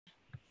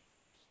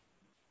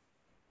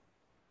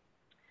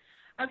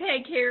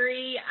Okay,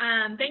 Carrie,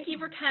 thank you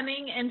for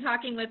coming and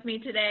talking with me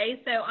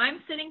today. So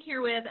I'm sitting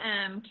here with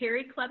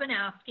Carrie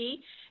Chlebanowski.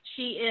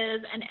 She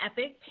is an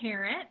EPIC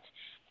parent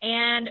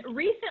and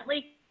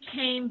recently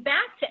came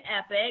back to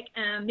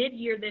EPIC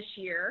mid-year this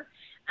year.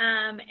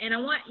 And I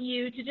want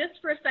you to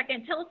just for a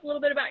second tell us a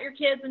little bit about your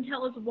kids and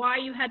tell us why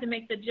you had to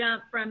make the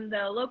jump from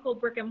the local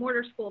brick and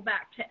mortar school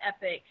back to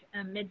EPIC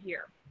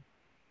mid-year.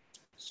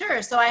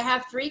 Sure. So I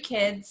have three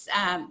kids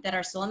that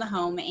are still in the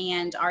home,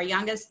 and our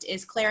youngest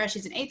is Clara.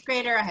 She's an 8th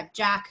grader. I have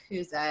Jack,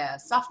 who's a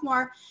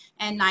sophomore,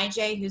 and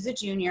Nijay, who's a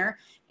junior.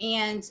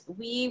 And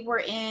we were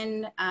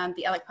in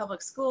the EPIC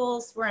Public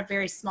Schools. We're in a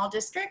very small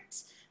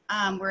district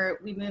where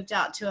we moved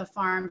out to a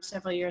farm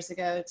several years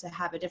ago to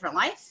have a different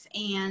life.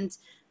 And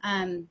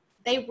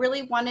they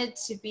really wanted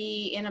to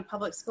be in a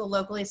public school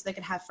locally so they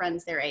could have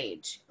friends their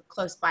age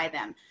close by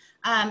them.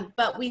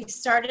 But we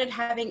started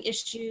having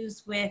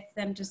issues with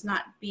them just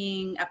not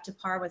being up to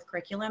par with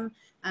curriculum.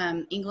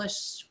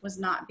 English was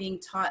not being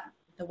taught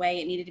the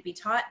way it needed to be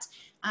taught.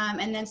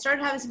 And then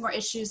started having some more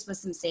issues with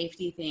some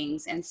safety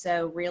things. And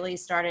so really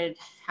started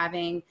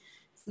having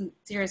some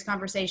serious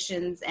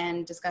conversations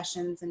and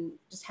discussions and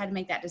just had to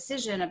make that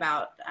decision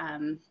about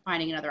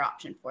finding another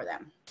option for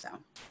them. So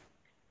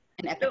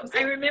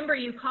I remember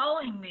you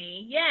calling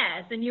me,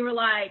 yes, and you were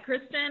like,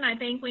 Kristen, I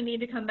think we need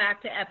to come back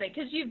to EPIC,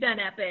 because you've done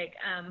EPIC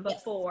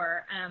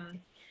before, yes.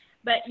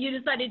 But you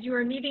decided you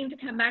were needing to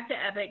come back to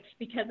EPIC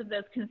because of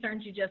those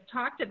concerns you just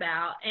talked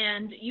about,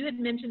 and you had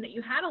mentioned that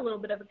you had a little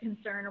bit of a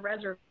concern, a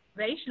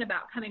reservation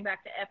about coming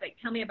back to EPIC.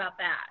 Tell me about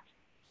that.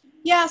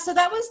 Yeah, so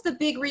that was the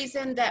big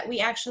reason that we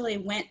actually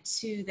went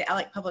to the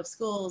EPIC Public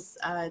Schools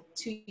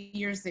 2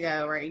 years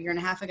ago or a year and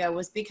a half ago,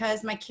 was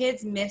because my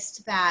kids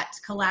missed that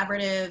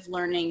collaborative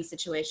learning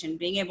situation,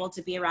 being able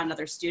to be around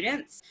other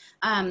students.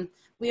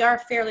 We are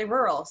fairly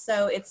rural,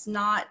 so it's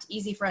not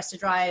easy for us to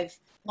drive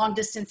long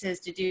distances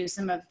to do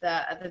some of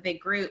the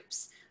big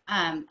groups.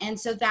 And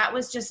so that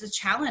was just a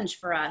challenge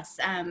for us.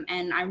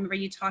 And I remember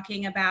you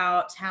talking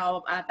about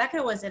how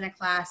Becca was in a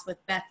class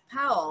with Beth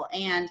Powell,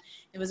 and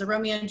it was a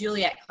Romeo and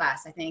Juliet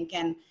class, I think,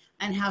 and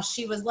how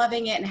she was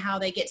loving it and how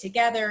they get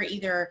together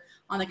either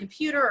on the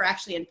computer or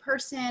actually in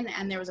person.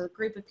 And there was a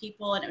group of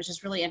people and it was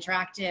just really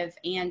interactive,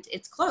 and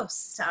it's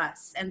close to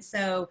us. And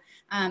so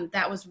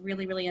that was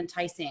really, really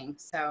enticing.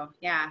 So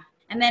yeah.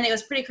 And then it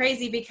was pretty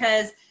crazy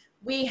because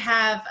we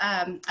have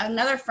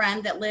another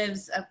friend that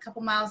lives a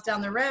couple miles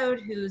down the road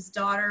whose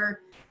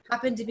daughter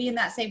happened to be in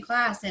that same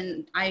class.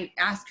 And I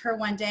asked her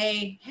one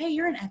day, hey,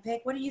 you're in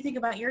EPIC. What do you think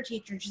about your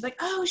teacher? And she's like,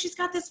 oh, she's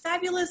got this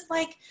fabulous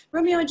like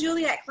Romeo and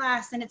Juliet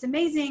class, and it's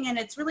amazing, and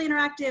it's really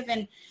interactive,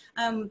 and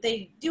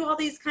they do all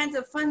these kinds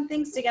of fun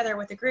things together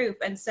with the group.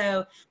 And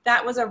so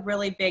that was a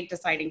really big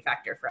deciding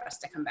factor for us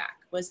to come back,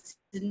 was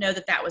to know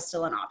that that was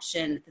still an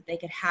option, that they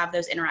could have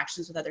those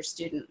interactions with other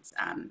students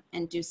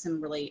and do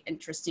some really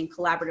interesting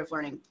collaborative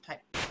learning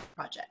type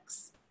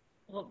projects.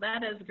 Well,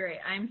 that is great.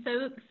 I'm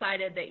so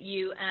excited that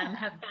you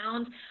have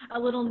found a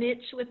little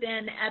niche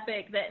within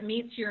EPIC that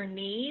meets your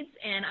needs,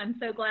 and I'm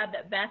so glad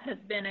that Beth has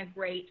been a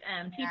great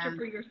teacher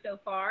for you so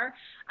far.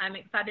 I'm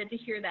excited to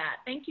hear that.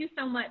 Thank you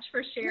so much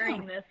for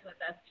sharing this with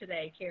us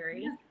today,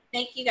 Carrie.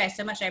 Thank you guys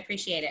so much. I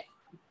appreciate it.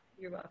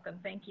 You're welcome.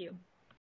 Thank you.